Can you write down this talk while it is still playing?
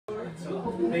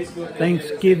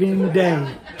Thanksgiving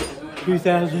Day,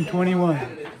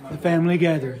 2021, the family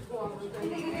gathering.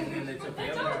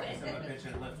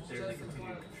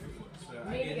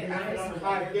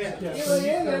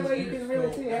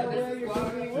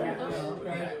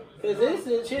 Because this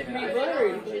is shouldn't be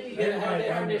blurry. You gotta have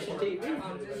definition TV.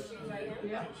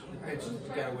 Yeah.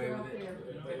 Got away with it.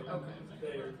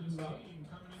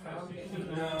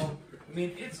 No, I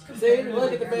mean it's. See,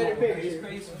 look at the better picture.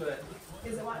 Space, but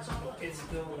it's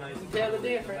still nice. You tell the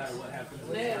difference. No matter what happens,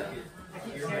 Yeah.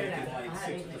 you're making like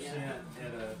 6%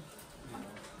 at a.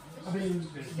 I mean,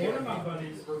 one of my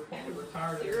buddies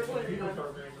retired as a computer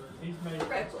programmer. He's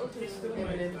still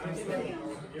made $9,000 a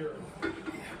year.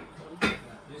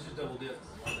 This is double dip.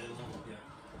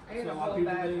 I got a whole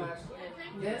bag do. last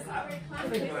Yes, I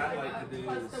think what I like to do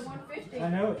is the 150. I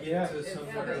know, yeah. to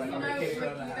somewhere like You know, I you can't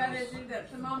run the gotta house. do that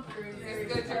to mom through. There we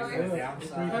go, Like Joey.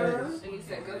 downside. And you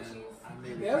said goat cheese. I may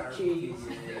Goat retire cheese.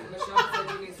 from PDA. Michelle said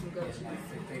you need some goat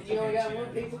cheese. You only got one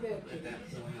piece of goat At cheese. that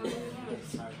point,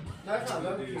 That's not I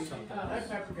goat do cheese. something. That's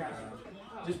paprika.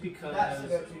 Just because That's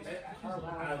goat cheese.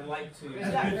 I'd like to. Good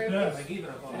stuff. Like even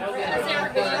if I'm Has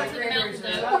ever gone to the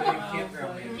mountain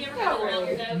campground Have you ever gone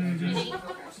to the mountain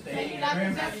stay in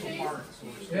parks or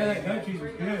Yeah, that goat cheese is good.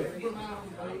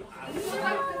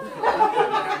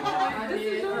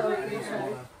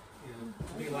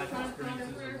 be life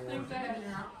experiences and more.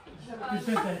 Just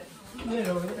set that lid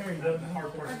over there. You The go. hard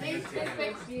part Are is these to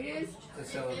fixed views?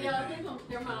 celebrate Yeah, I that. think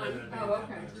they're mine. Oh,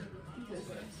 okay.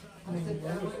 I said, I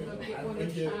was gonna pick one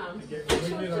each time.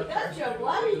 That's your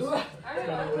bloody. I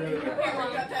never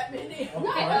got that many. Oh, Oh,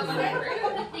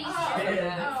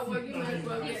 well, you might as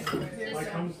well get Like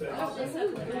homestead. Oh, this is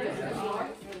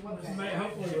good.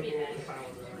 Hopefully with the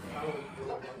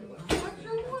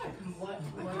They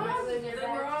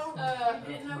were all,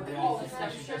 didn't know all this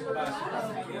stuff.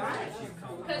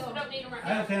 Because we don't need them right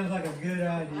That sounds like a good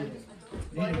idea.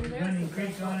 Need a running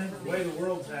creek on it. The way the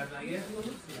world's happening, I guess. I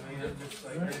mean, I'm just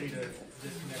like ready to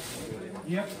disconnect anyway.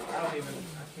 Yep. I can't even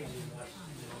watch.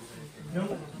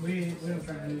 Nope. We don't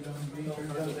turn it on.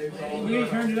 We ain't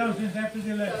turned it on since after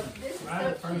the election. I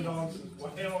haven't turned on since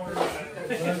way longer than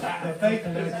The fake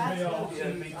election.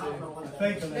 Yeah, me too. The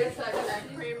fake It's election. like that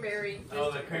cranberry.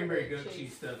 Oh, the cranberry goat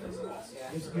cheese stuff is awesome.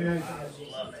 It's good. I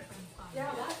love it. Yeah,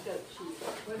 I like goat cheese.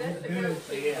 Well, that's the Good. goat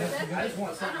cheese. Yeah, That's I just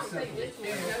want I something don't think simple.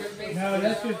 this one. No,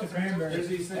 that's just the cranberry. There's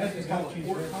these That's things the called goat cheese.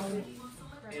 pork home,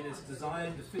 and it's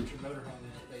designed to fit your motorhome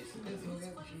in it, basically.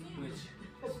 Which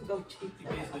Goat cheese.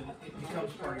 basically it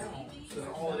becomes part of your home. So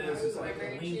all it is like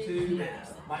a lean-to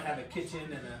that might have a kitchen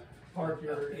and a park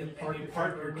your and you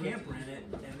park your camper in it,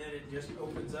 and then it just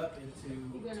opens up into.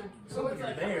 So when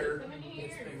you're there,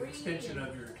 it's an extension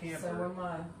of your So camper. were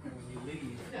mine. And when you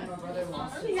leave, My brother-in-law.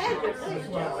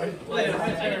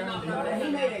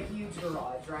 He made a huge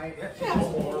garage, right?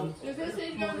 Does this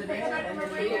even go in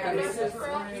the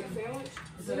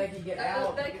So they could get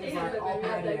out. It was like all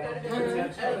patio.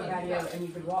 Patio, and you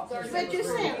could walk through. But your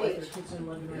sandwich. Kitchen,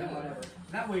 living room, whatever.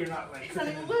 that way you're not like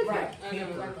cooking in Right. the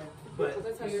camper, but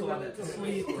you still have that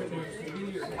sleep or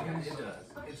TV or thing. It does.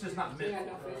 It's just not meant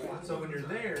for it. So when you're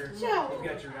there, you've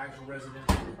got your actual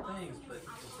residential things, but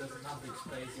it's not big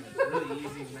space and it's really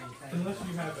easy to maintain. Unless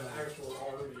you have an actual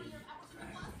already.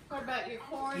 What about your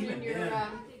corn Even and your, then,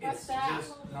 what's it's that?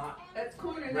 just not That's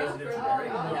corn and okra. residential Oh,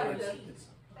 grade. yeah. It's,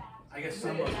 I guess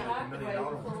some of them are $1 million. I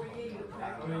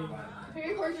mean,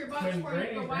 Here, where's your box when for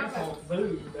Granny your and wild Grandpa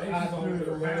food, they just all go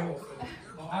around.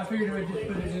 I figured we'd just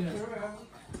put it in a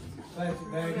plastic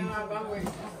baggie.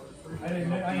 I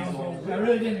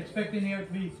really didn't expect any of it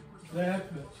to be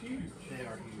left, but Huge. They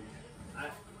are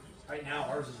huge. Right now,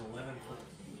 ours is 11 foot.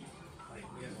 Like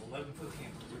we have an 11-foot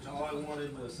camper, which all I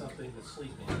wanted was something to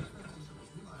sleep in.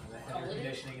 That had air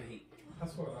conditioning and heat.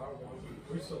 That's what I wanted.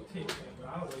 We're still teaching, but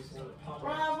I always wanted to pop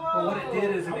Well, what it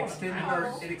did is it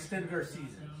extended our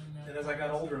season. And as I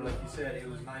got older, like you said, it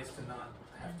was nice to not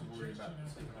have to worry about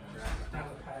sleeping on the ground. Now,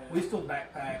 we still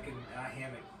backpack and I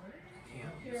hammock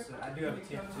camp. So I do have a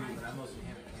tent too, but I mostly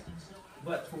hammock camp.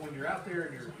 But for when you're out there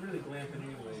and you're really glamping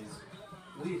anyways,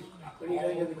 we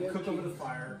cook over the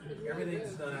fire.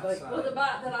 Everything's done outside. Well, the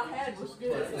bite that I had was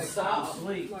good. But it's soft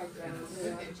sleep. And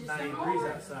it's 90 degrees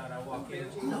outside. I walk in.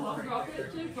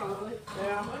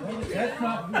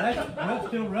 that's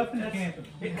still rough in the camping.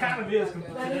 It kind of is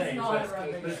today,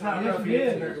 but it's not rough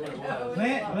Yes, either. it is.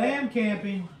 Lamb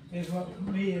camping is what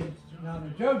me and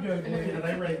JoJo do.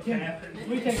 They rent camp.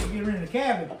 We take it, get in the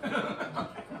cabin.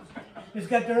 It's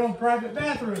got their own private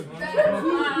bathroom. That's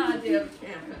my idea of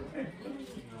camping.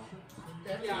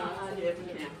 That's my idea of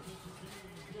camping.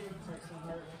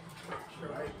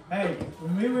 Hey,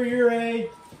 when we were your age,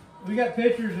 we got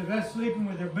pictures of us sleeping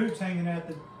with our boots hanging out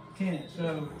the tent,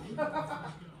 so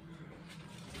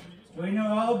we know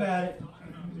all about it.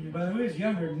 But we was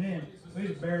younger than then. We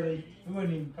wasn't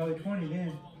even probably 20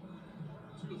 then.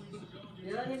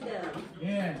 Young and dumb.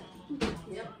 Yeah.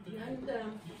 Yep, young and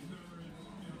dumb.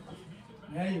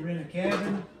 Now you rent a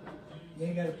cabin. You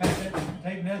ain't got to pack up and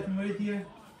take nothing with you.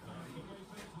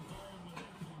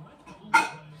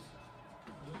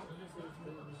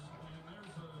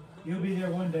 You'll be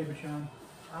there one day, Bashan.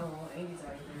 I don't know, 80s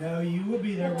right No, you will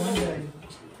be there one day.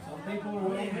 Some people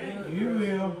will. You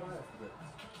will.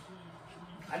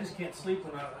 I just can't sleep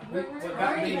when what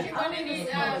Are got you me. going to need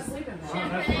sleeping That's my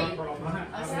champagne? problem.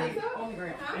 I sleep on the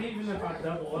ground. And even if I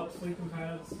double up sleeping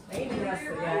pads,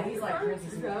 Yeah, he's like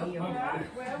Princess and I'm Peel. fine.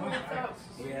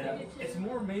 Yeah, it's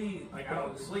more me. Like I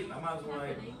don't sleep. I might as well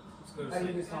just go to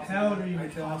sleep. How old are you, I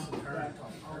Bashan? toss and turn,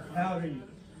 toss and turn. How old are you?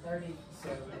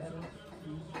 37.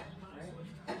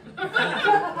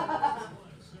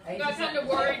 I got kind of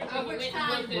worried when you went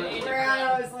and looked at it. I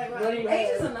was like, well, age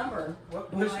is a number.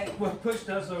 What pushed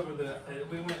us over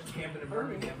we went camping in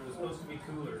Birmingham. It was supposed to be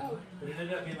cooler, but it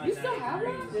ended up being like 90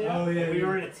 degrees. Oh, yeah. We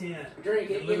were in a tent.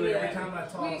 Drink it, And literally give me every that. time I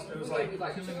tossed, it was like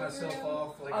peeling myself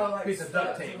off like Oh, a like piece of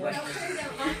duct tape. Like,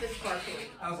 this party.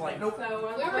 I was like, nope. We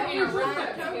were in a room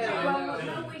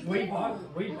we bought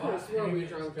Swear we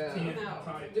drunk that. tent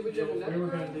type. Did we drink another We were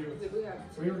girl? gonna do. Did we have?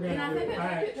 We were And I gonna do think a they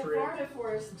kayak picked the trip Florida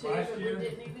for us too, last but we year.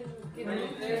 didn't even get And in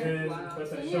there. then, but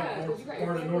they shut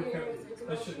part of North Carolina.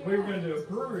 We were gonna do a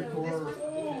brewery tour.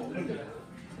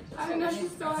 I didn't know she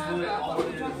still had Really, that. all We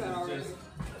it drunk that is already. just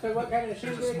So what kind of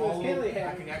there's a shindig small was little. Kelly I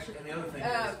have? can actually, and the other thing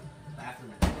is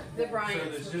bathroom. The So Bryants.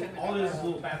 there's just all this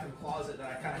little bathroom closet that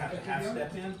I kind of have to half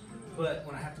step in. But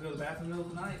when I have to go to the bathroom in the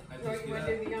middle of the night, I just Right, get you up,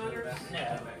 wanna do the go to the honors?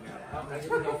 bathroom, and come back out. That's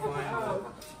where they'll find.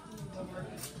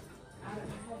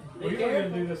 We were gonna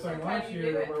do this thing last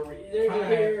year where we There's a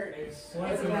here. kayaked,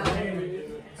 slept in the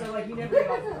canyon. So, like, you never get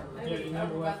off the Yeah, you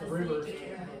never left the river.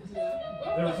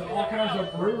 There's all kinds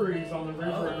of breweries on the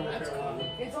river in North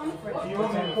Carolina. It's on the fridge. You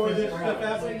want me to pour this stuff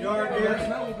out in the jar here?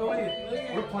 No, go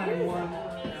ahead. We're planning one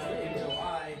in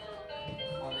July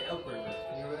on the Elk River. You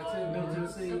know where that's in? Middle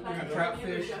Tennessee. We're gonna trout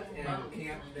fish and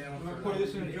camp down. I'm gonna pour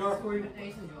this in a jar for you.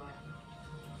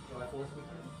 July 4th weekend.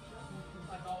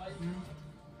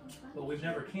 But we've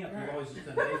never camped. We've always just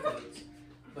done day trips.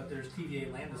 But there's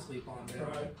TVA land to sleep on there.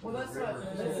 Right. Well, that's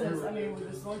what this is. I mean, with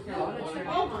this North Carolina trip.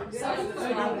 Oh my So, God. it's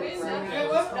not Hey, that-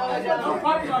 what? No, I got no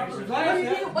pop rocks for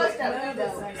glass. What's that?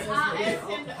 Though? I asked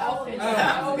him to open it. Oh. I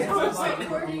was like,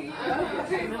 where do you go?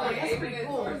 Okay, like, That's pretty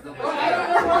cool. I don't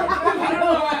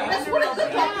know why. That's what it looked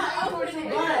like. I opened it.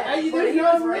 Hey, you What do he know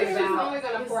was worried It's about only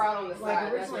gonna pour out on the Like,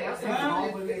 side. originally, I That's said what all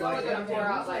it's would be only like gonna pour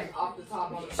out like off the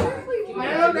top on the side. Surely, why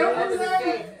Yeah, don't go over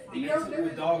there? You don't do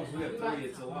the dogs. We have 3.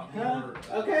 It's a lot more.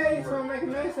 Okay, it's gonna make a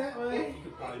mess that way. You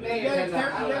could probably do Man, it. You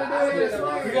gotta do it this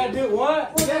way. You gotta do what?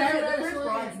 Well, Yeah, yeah, that's the fridge right.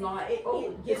 bride's not. It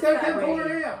It's gets gonna that come way,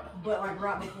 pouring out. but like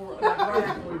right before, like right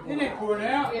after we You pour. didn't pour it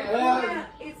out. Yeah. Well,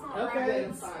 It's not okay. right,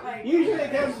 it's like usually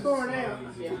it comes pouring out.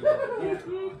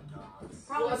 probably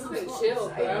Well, it's some been salt.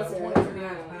 chilled, but It's okay. 20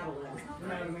 behind a paddle then. You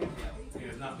know what I mean? Yeah,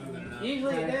 it's not moving enough.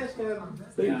 Usually it does come.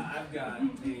 Yeah, I've got a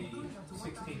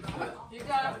 16-foot You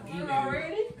got one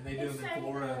already? and they do them in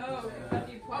Florida. Oh,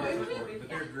 But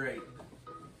they're great.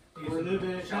 We're living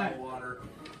Using it shallow tight. water.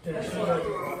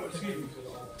 Excuse me.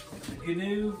 The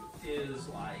canoe is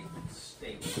like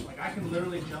steak. Like I can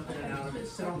literally jump in and out of it,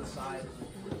 sit on the side.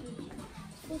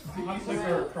 I think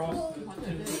they're across the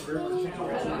Tennessee River Channel.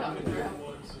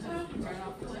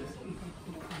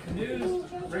 Canoes,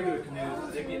 regular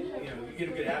canoes, they get you get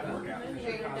a good ab workout because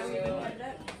you're constantly like.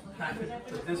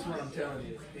 But this one, I'm telling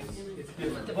you, it's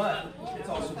different, but it's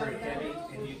also very heavy,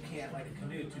 and you can't like a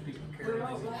canoe. 2 people carry it.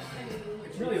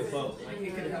 It's really a boat. Like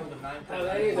it could hold a 9 Oh,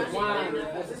 that is a wine.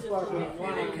 That's a sparkling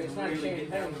wine. And it It's can not really get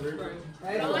down champagne. the river. I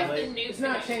like the new It's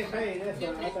not champagne, that's why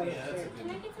I thought Yeah, it that's a was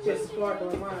good. just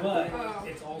sparkling wine. But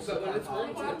it's also So when it's warm,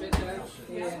 it's a bit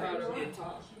Yeah. it's powder on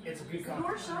top. it's a good More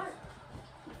combination. shot.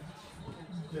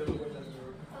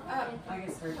 I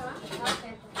guess there's.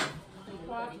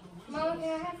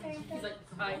 He's like,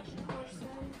 hi.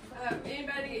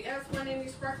 Anybody else want any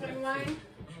sparkling wine?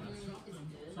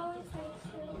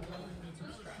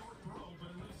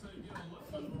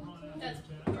 That's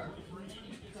perfect.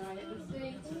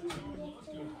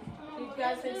 You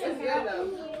guys think it's good though?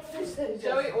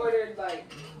 Joey ordered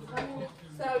like.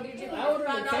 So did you I ordered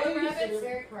find a all the cake. rabbits?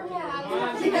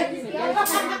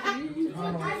 I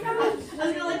was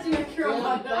gonna let you make your own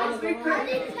hot dogs.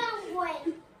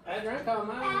 I drank all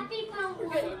mine.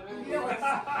 If you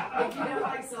don't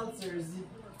like seltzers,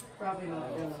 probably not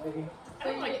gonna be. I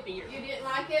don't like beer. You didn't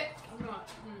like it? I'm not.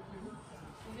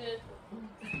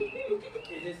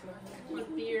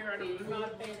 With beer, I mean,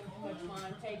 not paying much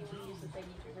wine, take use the baby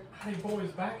sugar. Hey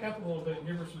boys, back up a little bit and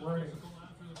give her some room.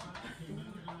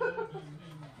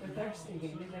 They're thirsty.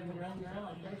 They've been running around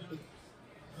like thirsty.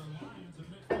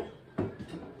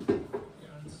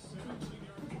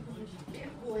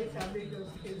 Can't believe how big those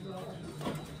kids are.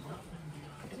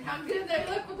 And how good they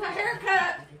look with a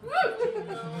haircut. Woo!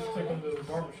 Just took them to the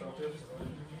barbershop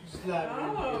yesterday.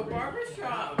 Oh,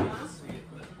 barbershop.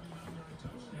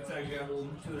 It's like you got a little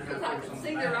 2.5 I or can something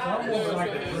see back. their It's eyes. almost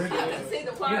like a brick. I can see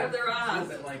the white of their A eyes.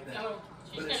 little bit like that. Oh,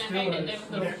 she's But gonna it's hate still, it. it's Them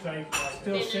still, They're shaped like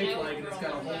still In shaped and like it. It's got a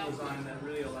out. whole design that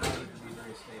really allows it to be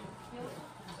very stable.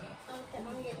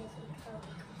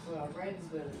 Well, Braden's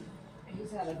been,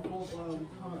 he's had a full-blown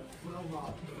hunt,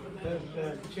 mohawk.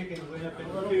 The chicken went up in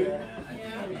the A little coop. bit.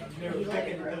 They were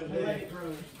picking the other He let day. it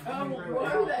grow. Oh, He grew what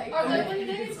it are out. they? Are they Oh, looking at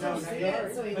You it? can still see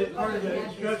it, so he But part of the had his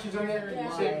instructions on there, hair it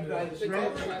and said like- by the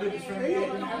shred, put the shred in,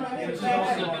 and it's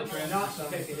also on trend not to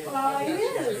take it in. Oh, it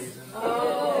is.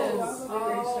 Oh.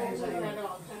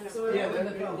 So Yeah, it they,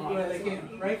 would have well, they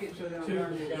can't break it so they don't Two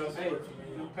learn to go, goes hey, work for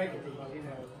me. don't pick it, you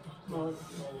know. Oh.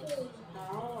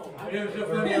 It was so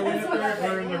funny, I went up there,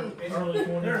 They're in their early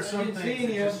 20s. There are some Didn't things see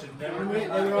any that of just should them. never They be.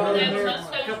 were all in They have there, a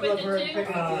mustache couple with of it them were too?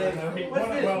 picking No, up the well, leg. What's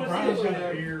this, well, what's Brian's this got in a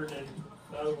there? beard and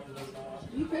the other one does not.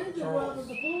 You painted your Charles. brother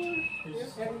before?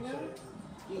 He's- Have you not?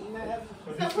 You not have?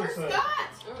 But So this where's is a, Scott?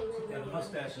 Yeah, the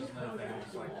mustache is another thing.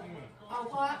 It's like, Oh,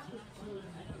 what?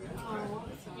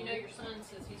 You know your son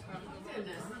says he's from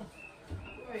Goodness.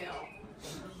 Well,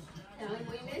 tell him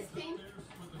we missed him.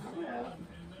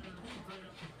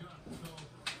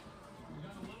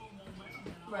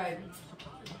 Right.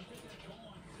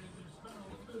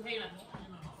 Hannah.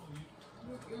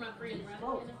 You're my friend, right?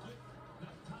 Oh. Hannah?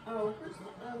 Oh,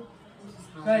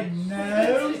 Say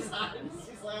no, She's like,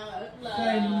 say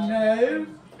love. no.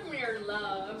 Come here,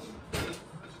 love.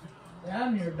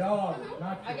 I'm your dog,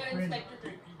 not I your got an friend.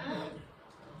 inspector.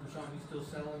 Rashawn, you still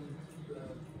selling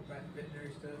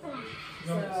veterinary stuff? you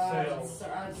don't so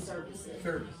sell. I service it.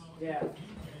 Service. Yeah.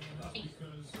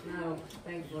 No,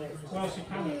 thankfully it's not. Well, she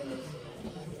kind of.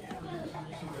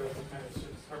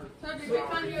 So did we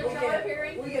find you a job,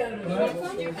 Harry? We get under the What? table.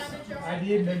 Did you find a job? I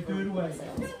did, then threw it away.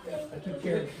 I took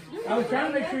care of it. I was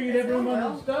trying to make sure you'd have room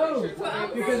on the stove, Well,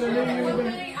 I'm because I knew you were Well,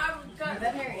 gonna. honey, I've got.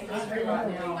 Veterinary industry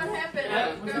right now. What happened?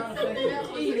 I've got something else.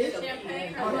 Was it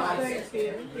champagne or what?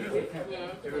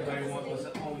 Everybody was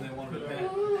at home, they wanted a pet.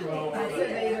 Well, I said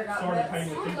they either got started pets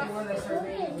paying attention. or they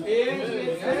started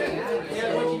eating.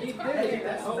 Yeah, what you need to do.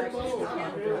 That's exactly what the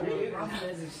problem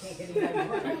is, is you can't get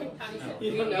anybody.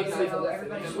 You know, So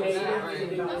everybody's waiting.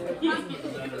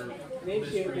 Another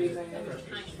mystery.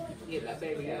 Get that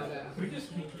baby out of. We just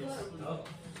can't get stuff.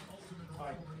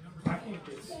 Like, I can't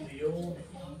get steel,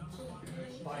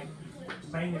 like,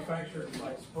 manufactured,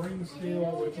 like, spring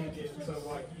steel, we can't get, so,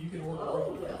 like, you can order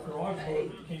a garage door, but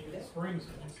you can't get spring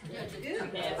steel.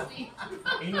 Nasty.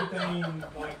 Anything,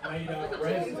 like, made out of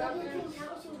resin.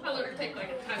 I let her take like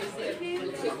a tiny sip.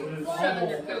 It's Shove in your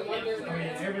almost, coat. I mean,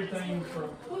 everything from,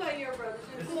 What about your brother?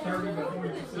 it's 30 to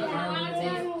 40%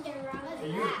 iron. A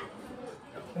year.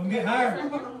 Don't get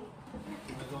hired.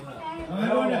 Going up. I'm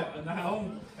going up.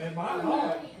 No, and my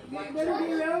God, You better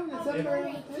be around in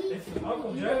September. it's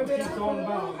Uncle Joe keeps on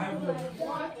about having to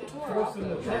forcing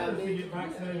the truckers to get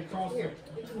vaccinated across the.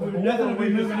 Well, nothing will be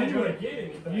moving We're just not anyway. gonna get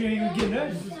anything. You ain't gonna get We're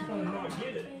nothing. just gonna not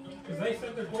get it, cause they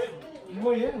said they're quitting.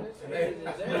 Well, yeah.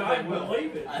 Yeah, I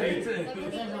believe it. I do You too.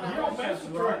 don't mess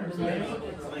with truckers, man.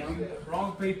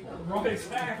 Wrong people. Wrong,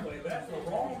 exactly, that's the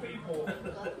wrong people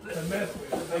to mess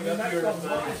with. I mean, Up that's here the to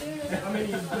right. I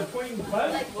mean, between both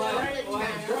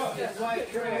and trucks. That's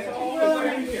all Well, the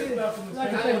I mean, way stuff in the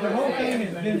like I said, the whole thing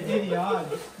has been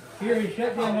idiotic. Here he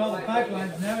shut down all the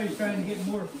pipelines, now he's trying to get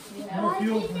more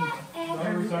fuel from.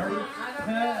 No reserve. Huh?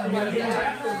 Yeah, you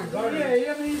have to reserve.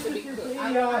 Yeah, I mean, it's just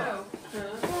idiotic.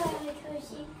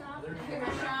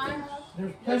 Rashawn?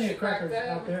 There's plenty of crackers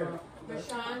out there.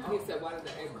 Rashawn? He said, why did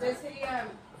the egg Does he, I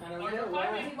don't know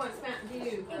why. he wants Mountain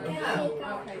Dew? Yeah.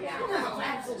 Okay, yeah.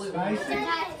 Absolutely. Spicy?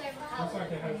 Looks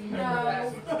like it has No,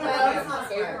 pepper. it's not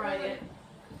Sprite.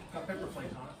 Got pepper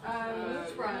flakes on it.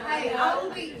 Sprite. Hey, I'll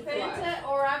be Fanta,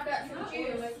 or I've got some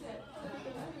juice.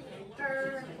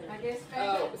 I guess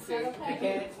Fanta. Oh, Is see, that I okay?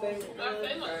 can't say.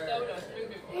 They must soda.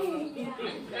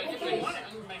 If they want it,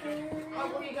 I'm gonna make it. What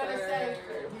were you gonna say?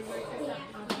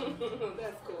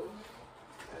 That's cool.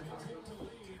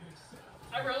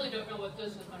 I really don't know what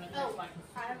this is gonna taste like.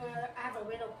 I have a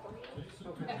riddle for you.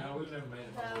 No, we've never made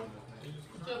it.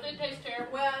 So if it tastes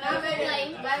terrible, Well, and I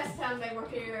made it last time they were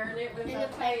here, and it was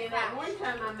okay, and that one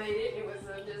time I made it, it was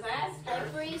a disaster.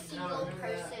 Every single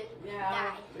person Yeah.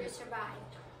 died who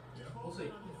survived. We'll see.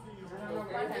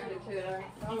 What happened to her?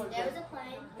 There was a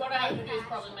plane. What I have to do is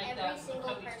probably make Every that single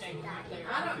Toby person steak right died. there.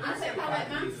 I said, don't let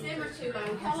mine simmer too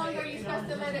long. How long are you supposed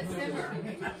to let it simmer?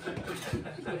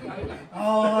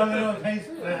 Oh, I know, it tastes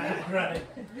right.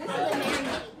 This is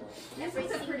American. This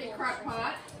is a pretty crock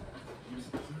pot.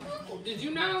 Did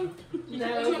you know?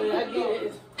 No, but I get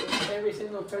it. It's every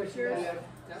single person. Yeah,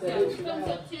 it comes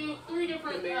up to 3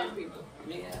 different People.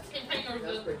 Yeah. containers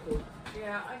That's of pretty cool.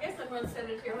 Yeah, I guess I'm gonna send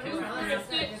it here. 2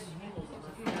 sticks.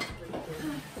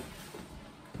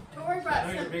 Tori brought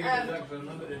some, a game,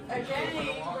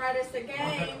 brought us a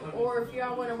game, or if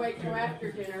y'all wanna wait till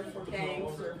after dinner for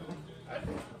games or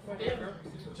whatever.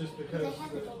 Just They because.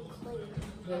 have a big clue.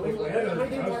 We do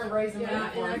want to raise them Yeah,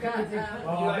 up. and I got,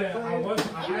 Oh, I bet I was.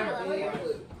 I had. I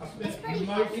It's spent pretty most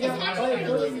fun. of It's my actually life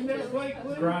really easy.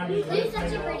 grinding. Clue's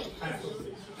such a out pretty half of easy.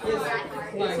 it. It's that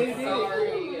hard. Like, sorry,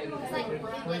 and It's like really I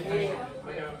good. got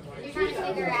You're trying to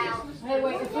figure out. Hey,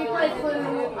 wait, if we play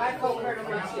Clue, I call Colonel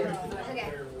Mustard. Okay.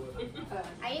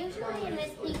 I usually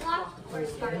miss Peacock or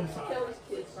Scarlet.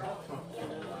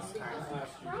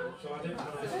 So I didn't know.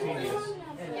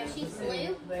 No, she's blue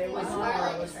or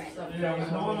Scarlet is red. Yeah, it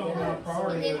was not on my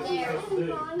priority. And then there's Mr.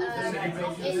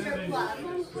 Plum Is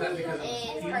that because of is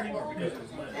healing purple. or because of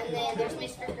land? And then there's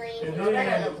Mr. Green. And then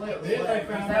they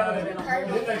found out.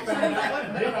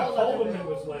 Then I told them it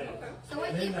was lead. So what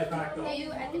Then you they backed off.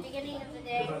 do at the beginning of the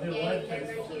day, Because I did lead they're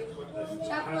tests. going to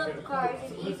shuffle up the cards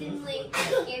and evenly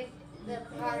give the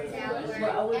cards out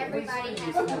where everybody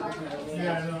has a card.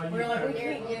 Yeah, no, We're like, we There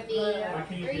can't will get be the, I can't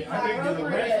 3 get, I cards. can't get the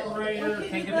respirator.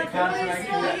 Can't get the contract.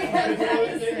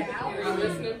 I'm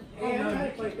listening. And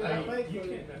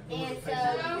so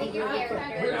pick your We're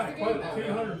character. not quite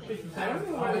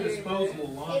 250,000. The disposable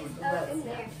one. It's in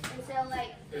there. And so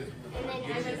like, and then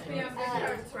it must be on this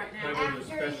cards right now. Maybe the after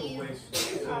special you waste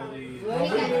facility. you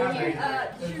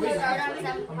start on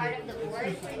some part of the board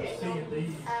and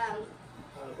then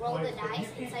roll the dice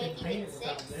and say if you get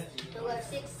 6, below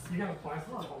 6 You got a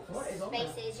plastic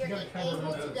spaces, you're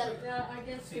able to go Yeah, I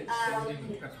guess it's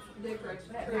different.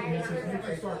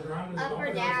 up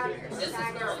or down or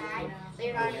side to side. But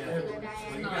you're not able to go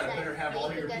You gotta better have all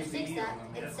diagonal. your You can go 6 PPE up on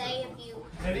them. and say if you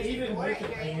And visit even board with and the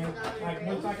you're able pan, to go in a like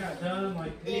once room. I got done,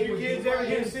 like. You kids ever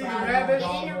get to see the rabbits?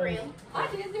 Get in a room. I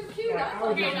did, they're cute. Like, I was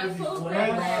Okay, gonna now do full these grade.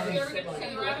 legs, Have you ever get to see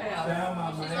the rabbit? down my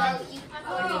So mouth. you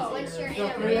once you're in So a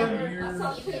three room, hundred I years. saw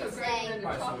you two can of say, them. so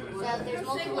there's See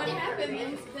multiple what different happened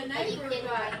rooms. is the And you neighbor can was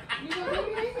like, you know,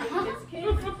 it's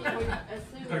kids.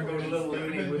 They're going a little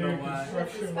loony with no line.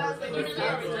 Construction work.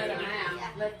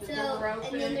 So,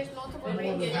 and then there's multiple rooms, so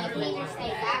you can either say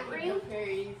that room,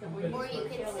 or you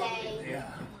can say Yeah.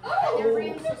 other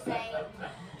rooms to say.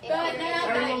 if But you're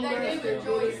now in- they do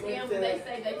enjoy them, they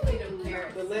say they feed them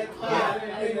carrots. The left I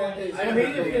mean, it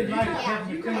is nice to have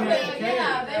you clean out the cage.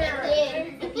 Yeah, And then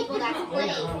the people that's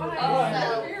playing, so, you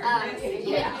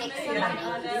would pick somebody,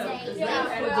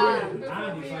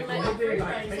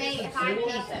 say if I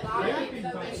pick Bonnie, if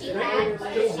she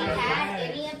has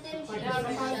any of them, she can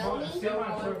show me,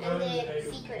 and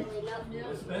then secretly,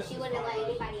 nope, she wouldn't let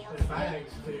anybody else know.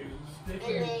 Bags to stick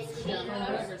And in. then she,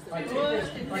 Like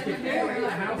if you have a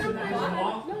house and there's a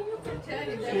loft,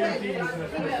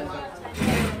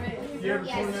 you ever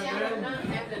yes, turn that down?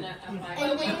 and then,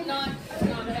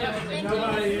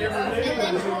 Nobody ever did.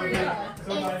 And then-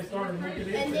 Somebody started looking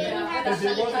into and it. then you have a Because it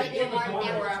sheet wasn't like in you the mark down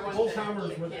car. where I want. Old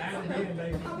timers would add it in,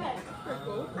 they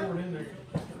poured in there.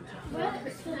 And at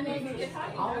the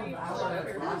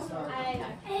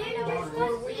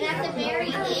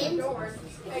very end, I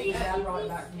brought it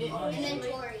back. and then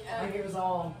Tori. Like it was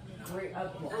all great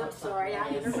up. I'm sorry, I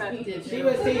interrupted. She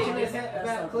was teaching us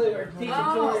about Clue, or teaching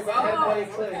Tori about how to play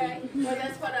Clue. Okay, well,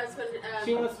 that's what I was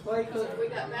She gonna, wants to play Clue. we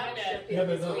got membership. Yeah,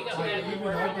 but the, like, even I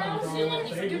got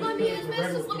You're gonna be as best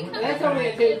as we can. That's only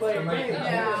a 2-player game.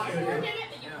 Yeah.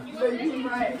 But you're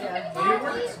right,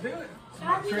 yeah. Let's do it.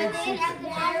 But then at the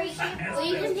very, well,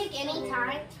 you can pick any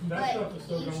time, that but stuff is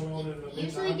still going on in the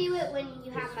usually midnight. do it when you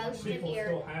have most of People your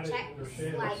still had it in their checks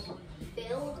sheds. like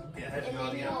filled, Yeah, and that's then not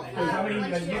you'll, the Because I mean,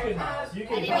 once you you're, can at buy any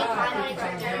time 55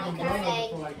 right now, you can gallons say,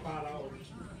 for like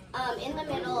 $5. in the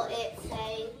middle, it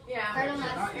say Yeah. Colonel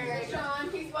Mustard, Sean,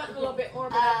 he's wanting a little bit more,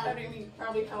 but I thought he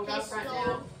probably hold off right now.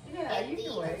 pistol, Yeah, and you the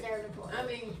can wait. observatory. I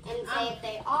mean, And say if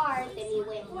they are, then you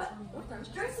win.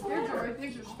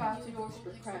 these are spicy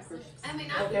oyster crackers. I mean,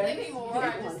 I could give him more, I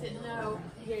just didn't know.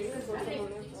 I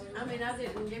mean, I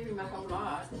didn't give him a whole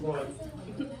lot. What?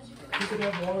 You could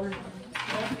have water.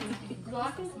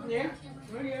 Yeah.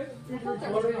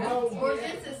 Water in the hose. Or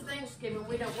since it's Thanksgiving,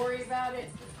 we don't worry about it.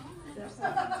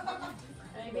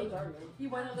 Amy, you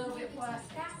want a little bit what?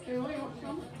 Do we want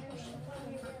some?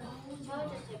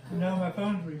 No, my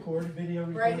phone's recorded, video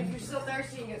Right, if recording. you're still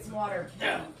thirsty, you get some water.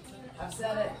 I've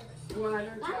said it.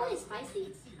 Water. Not really spicy.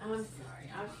 I'm sorry.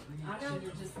 I should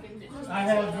have just given it. I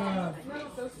have,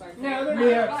 No, they're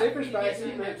We not have- super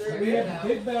spicy, but we they're have a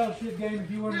big battleship game if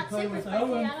you want to Not play super with spicy.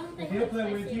 Owen. I don't If think he'll it's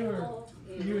play with spicy you at or all.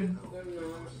 you and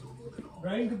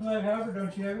Braden can play, however,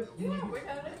 don't you have it? We got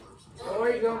it. Or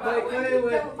you gonna play Clue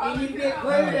with, you need to get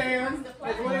Clue down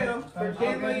as well. For Oh,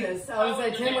 Tinley. goodness. I was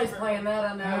like, Tinley's playing that,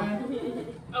 I know.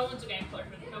 Owen's a game player,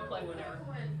 but he'll play whatever.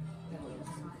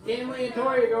 Tinley and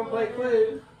Tori are gonna play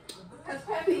Clue. Cause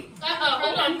Peppy,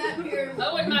 Hold on. that here.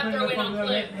 Owen might throw in on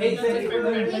Cliff. He said he That's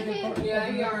would. his Yeah,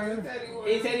 he already.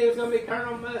 He said he was gonna be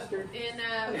Colonel Mustard. And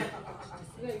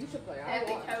Yeah, you should play.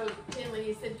 Peppy told Tinley,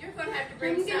 he said, you're gonna have to I'm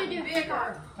bring gonna something do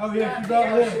bigger. Oh, yeah, she brought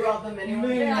She this. brought them You anyway.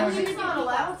 mean, Yeah, uh, she's not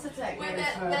allowed to take Well, games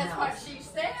from that's the what house. she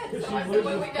said. If So she I said, well,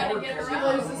 we loses gotta parts, get her She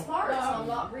out. loses parts, I'm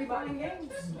not rebuying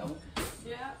games.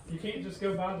 Yeah. You can't just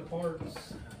go buy the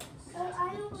parts.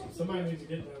 Somebody needs to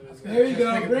get those. There you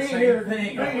go, bring it here. Bring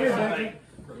Thing. it here, Becky.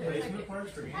 Replacement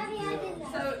parts for games. Daddy, I did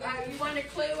that. So, you want a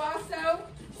clue also?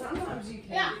 Sometimes you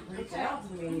Yeah. can reach out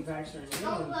to the manufacturer and get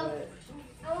them, but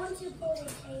I want to pull the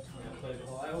tape.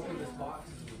 Well, I opened this box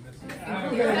and it was missing.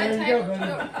 Okay, there you go, buddy.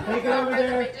 Take it over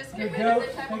there Just to get rid Joe. of the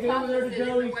Take table it over there to top,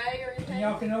 Joey. way or And anything.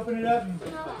 y'all can open it up and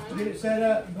get it set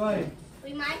up and play.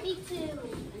 We might need to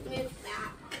move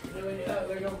that.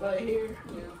 They're gonna play here.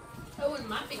 Owen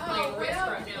might be playing Oh, wrist well.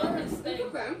 right now. His thing. You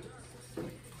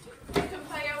can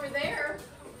play over there.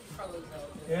 Probably so.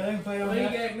 Yeah, they can play on Well, you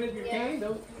that. gotta move your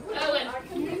candle. Owen, I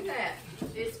can do that.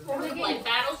 It's for wanna play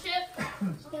Battleship? I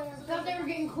thought they were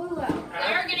getting Clue out.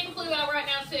 They're getting Clue out right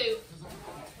now too.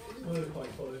 We'll play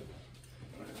Clue.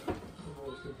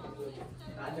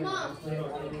 Mom. They're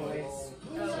not gonna play.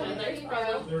 There's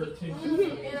probably. They're a team.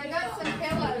 And I got some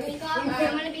pillows. We got, I'm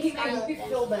gonna be you silent.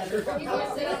 feel better. He'd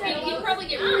probably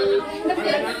get really.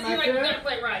 You're gonna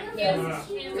play right. His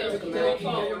goes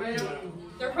fall.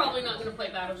 They're probably not gonna play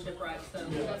Battleship right, so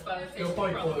that's why they're Go saying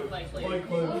play probably Clue. play Clue. Play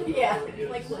Clue. Yeah,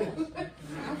 like, You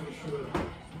should.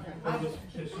 They just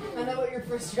piss you I know what your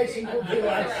frustration will be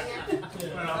like.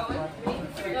 Oh,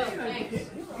 thanks.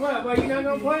 What, you not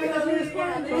gonna play on this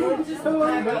one? Just Who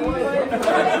ain't gonna play?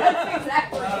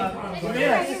 Exactly.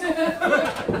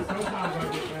 Sometimes I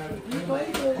get mad at You play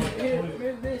Clue. Here,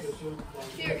 move this.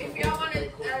 Here, if y'all want to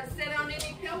sit on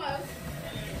any pillows.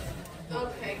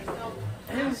 Okay, so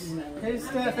Whose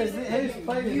stuff is it? Whose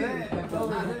plate is that? I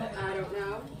don't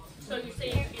know. So you say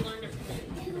you learned it from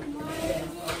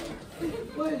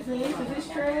What is this? Is this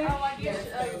trash? Oh, I guess,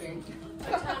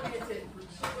 what time is it?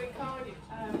 Should we call you?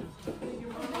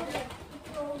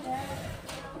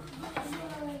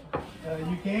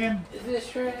 You can. Is this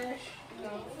trash?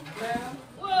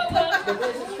 Whoa, whoa. Is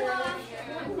this trash?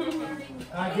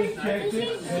 I just checked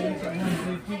it. And it's at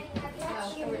 150.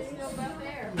 No, it's still about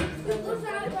there.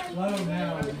 Low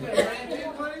now.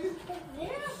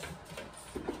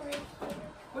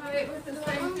 Well, it was the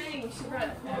same thing. She brought, I'm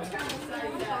trying to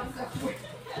say that.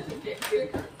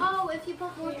 Oh, if you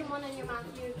put more than one in your mouth,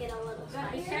 you get a little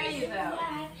Let me spicy. tell you though.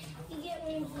 You get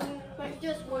one, but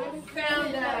just one.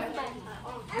 Found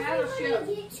Battleship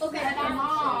Okay, at the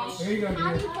mall. There you go,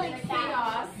 how do dear. you play that?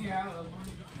 Chaos.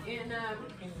 In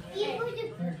You put the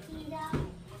cookies out.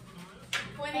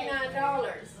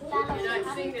 $29. And I've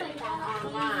seen it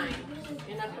online.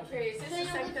 And I prepared, is this the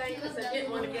same thing? Because I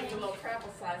didn't want to get the little travel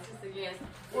sizes again.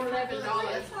 For $11 or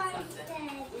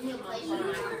something.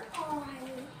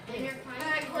 And of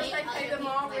course they pay the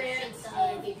mall rent,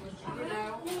 you know,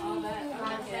 all that.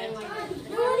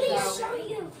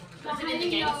 Was it in the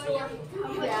game store?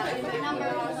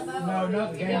 No,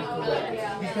 not the game.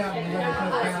 He's counting the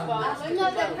other No,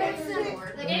 the person.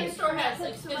 The game store has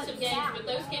expensive games, but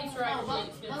those games are actually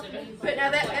expensive. But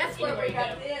now that's where we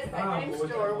got this. That game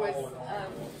store was,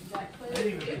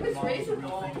 it was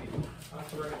reasonable. I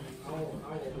threaten you.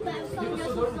 But someone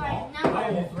else was right. I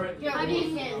will Number. threaten you. How do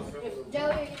you can?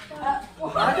 Joey,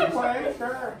 I can play,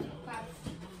 sure.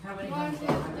 How many 1, times? 2,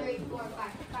 3, 4, 5.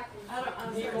 I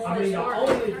mean, the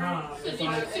only time. So did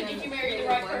you marry the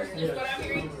right person, is what I'm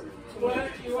hearing?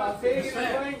 What? You want pig in the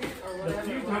blanket? The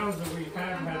few times that we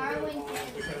have had to go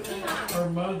because her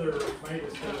mother made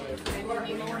us go there. Because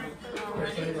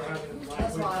they were having That's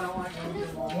last why I week. don't like them.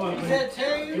 What, Is when- that two?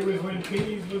 It was when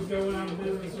Keys was going out of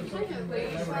business or something, and they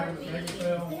were having a mega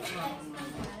sale.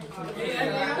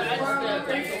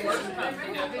 That's the worst time to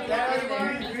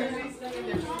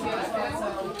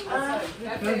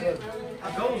go.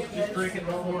 Goals just drinking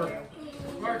before.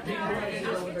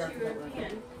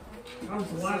 That was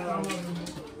the last time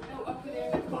I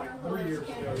was like 3 years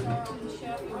ago. I know,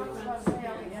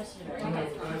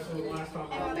 that's the last time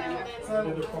I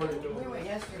the party We doing. went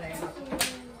yesterday.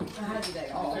 I had the day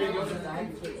off because I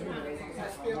had to get anyways.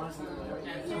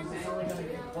 It's only going to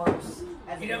get worse.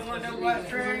 You don't want no white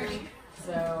trash?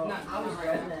 So I was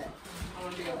dreading it.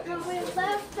 We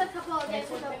left a couple of days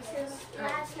ago because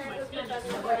last night was my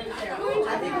brother's birthday.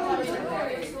 I think I was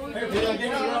dreading it. Hey, did I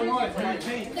get you on what?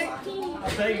 13. I'll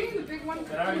take it.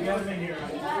 But I already got them in here.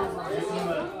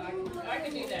 I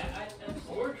can do that.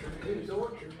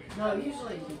 No,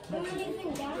 usually.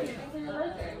 Anything down for your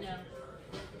birthday? No.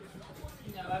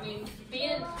 No, I mean,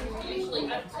 Ben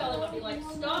usually, I tell him, I'll be like,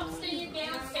 stop staying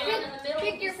downtown in the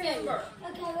middle of December.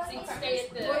 Okay, So let's you stay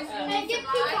at the, Hey, get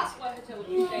Peacock. what hotel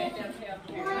do you stay at downtown?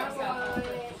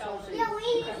 Yeah, we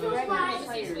need to fly.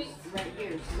 Right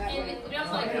here. And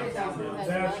I'm like,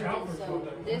 Dash out for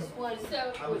something. This one.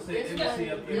 so, I would say this NBC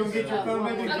one, up You don't get your phone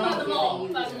maybe? I'm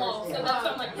by the mall, so that's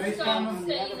why I'm like, stop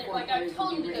staying there, like I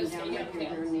told you to go stay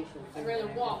downtown. I'd rather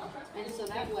walk. And so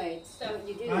that way, So, what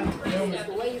you do, so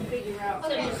the way you figure out.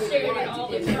 I'm staring at all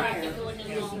the traffic going in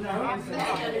the mall.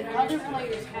 Other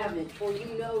players have it, or you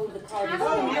know the card is.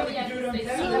 Oh, yeah, yeah, they see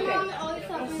My it. mom always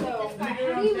tells me this part.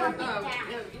 How do you mark it down?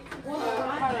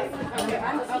 Okay,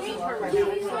 I'll teach her right now.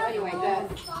 So anyway,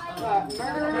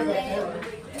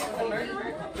 the murder.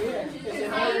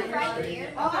 Right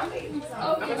here. Oh,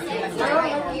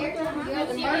 Right here.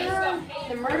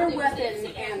 The murder weapon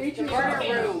and the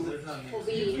murder room will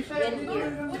be in here.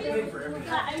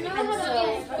 I know how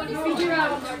to Figure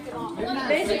out,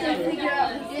 basically figure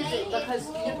out who did it because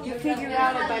you figure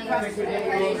out it by process of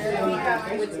elimination. You figure out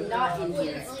what's not in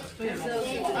here. So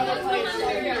since other players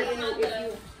say if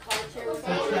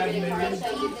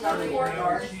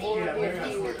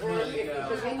you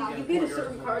because when you get a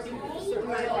certain card, you get a certain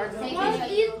amount of cards,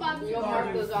 you'll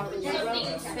mark those off in your row.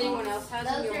 If anyone else has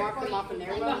them, you'll mark them off in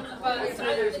their row. And so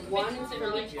there's one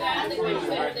for each guy.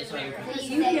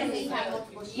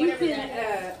 You can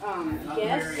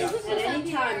guess at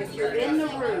any time if you're in the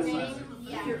room.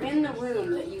 If you're in the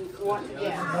room that you want to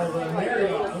guess, like there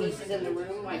are little pieces in the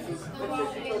room, like this,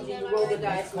 you roll the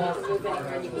dice and you can move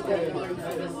anywhere and you can go to the room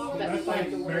for this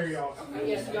specified the Very word. often. And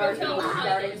you start at the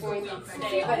starting point.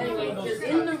 But anyway, if you're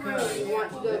in the room you want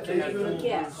to go to, you can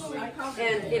guess.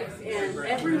 And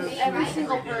every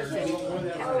single person,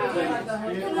 the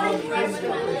person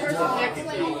next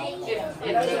to you, if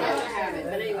they don't have it.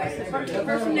 But anyway, the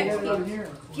person next to you,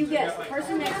 if you guess, the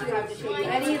person next to you have to show you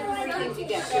any of the three things you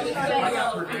guess. So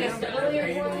you guess the earlier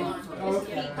one is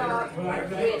peacock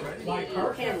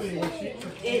with candlestick.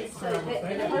 It's the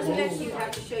person next to you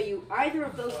have to show you either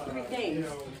of those three things.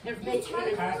 If they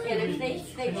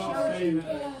showed you,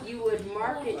 you would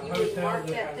mark it. You would mark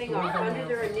that thing off under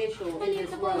their initial in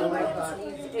this row.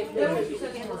 If they show you the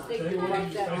candlestick, you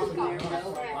mark that off in their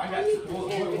row.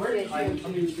 And if they show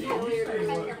you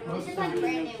This is like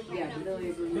brand new. yeah,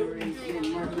 billiard room,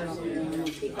 and mark that off in their row.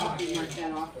 Peacock, you mark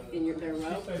that off in their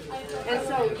row. And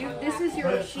so this is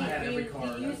your sheet. You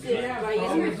use it by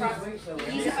using the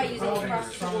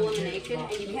process of elimination,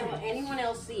 and you can't let anyone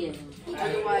else see it.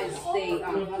 Otherwise,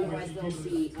 they'll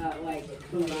see like.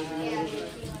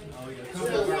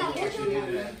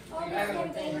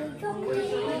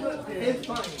 It's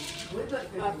funny.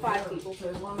 5 people.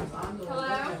 Hello?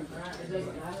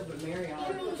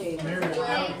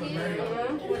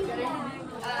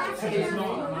 It's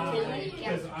not mine,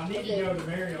 because I need to go to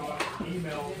Marriott,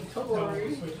 email, tell them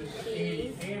to switch it to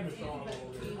Andy and Sean.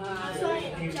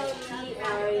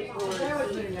 T-I or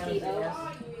T-O.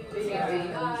 Oh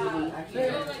my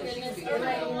goodness,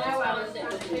 everybody knows that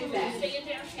you stay in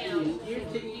downtown, your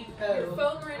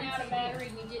phone ran out of battery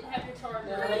and you didn't have your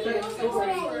charger.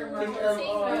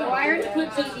 Why aren't you put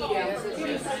TV down?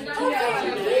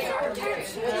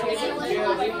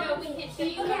 Like, no, we hit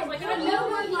you. I was like, I know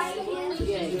we're like,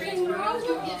 please transfer off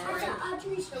your charger.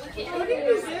 So we can't do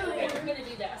that. Okay, we're gonna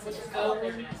do that. So just go up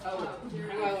there and ask.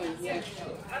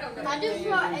 I don't know. I just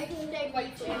brought extended Like,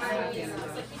 it's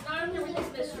like, he's not up there with his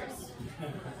mistress.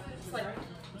 It's like,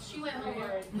 she went home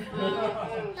already.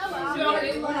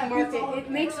 Mark it. It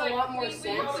makes a lot more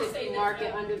sense if you mark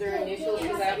it under their initials,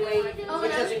 because that way it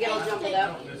doesn't get all jumbled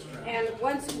up. And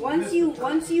once you know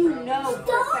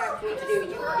for a fact what to do,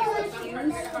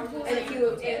 you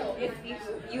accuse, and if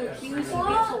you accuse, you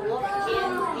get to look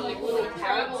in the little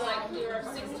pouch. Like, we were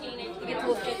 16 and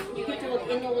You get to labeled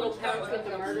in the little pouch with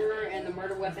the murderer and the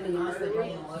murder weapon and the murderer.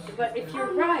 But if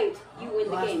you're right, you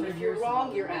win the game. If you're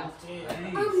wrong, you're out.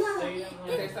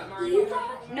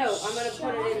 No, I'm gonna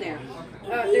put it in there.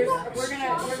 We're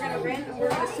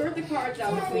gonna sort the cards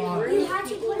out between rooms,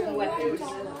 people, and weapons,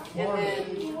 and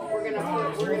then we're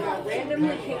gonna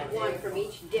randomly pick one from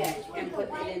each deck and put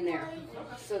it in there.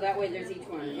 So that way there's each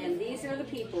one. And these are the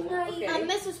people. Okay.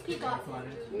 Mrs. Peacock.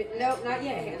 No, not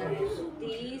yet, Hannah.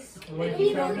 These. Wait,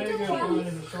 you got me go find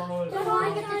in the Charlotte.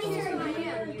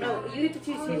 No, you get to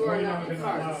choose who are not the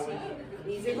cards.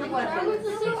 These are the weapons.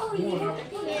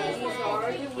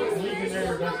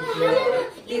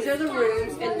 These are the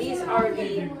rooms, and these are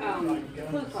the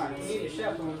clue cards.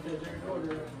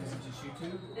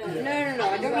 No,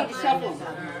 I don't need to shuffle them.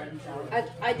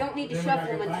 I don't need to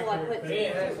shuffle them until I put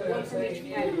one from each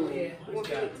category.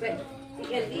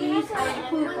 And these are the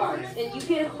clue cards, and you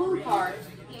get a clue card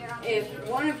if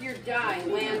one of your die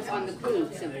lands on the clue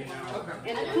symbol.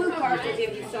 And the clue card will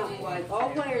give you something like, all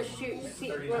players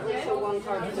secretly show one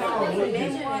card to someone.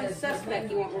 Name one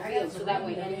suspect you want revealed, so that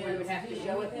way anyone would have to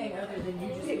show it.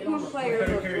 Pick one player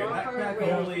or draw a card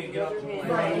randomly and get their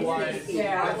hand.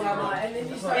 And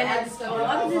a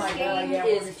lot of this game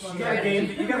is strategy.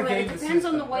 It depends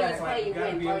on the way you play, you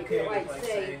win. Like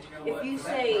say, if you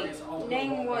say,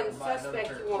 name one suspect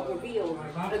you want revealed,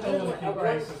 one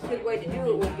good way to do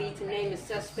it would be to name a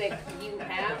suspect you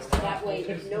have, so that way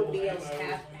if nobody else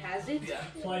has it,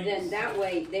 then that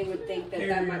way they would think that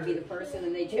that might be the person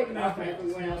and they check it off and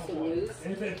everyone else would lose.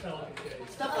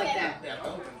 Stuff like that.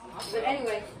 But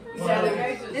anyway,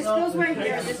 so this goes right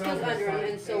here and this goes under them,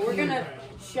 and so we're going to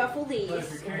shuffle these,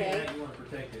 okay?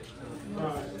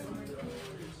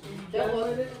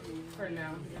 For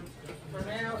now.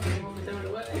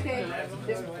 Okay.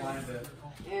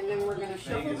 And then we're going to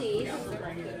shuffle these.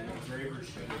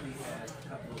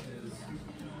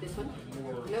 This one?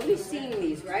 Nobody's seen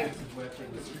these, right?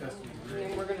 And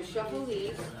then we're going to shuffle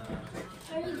these.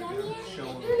 Are you done yet?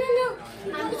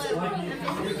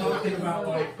 You're talking about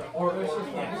like the art.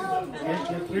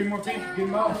 3 more pieces, get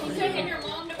them off. You taking your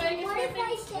mom to Vegas with me?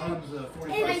 And we're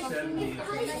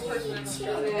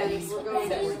going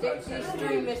to stick these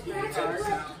 3 mystery cards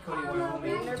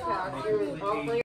in their pouch. All players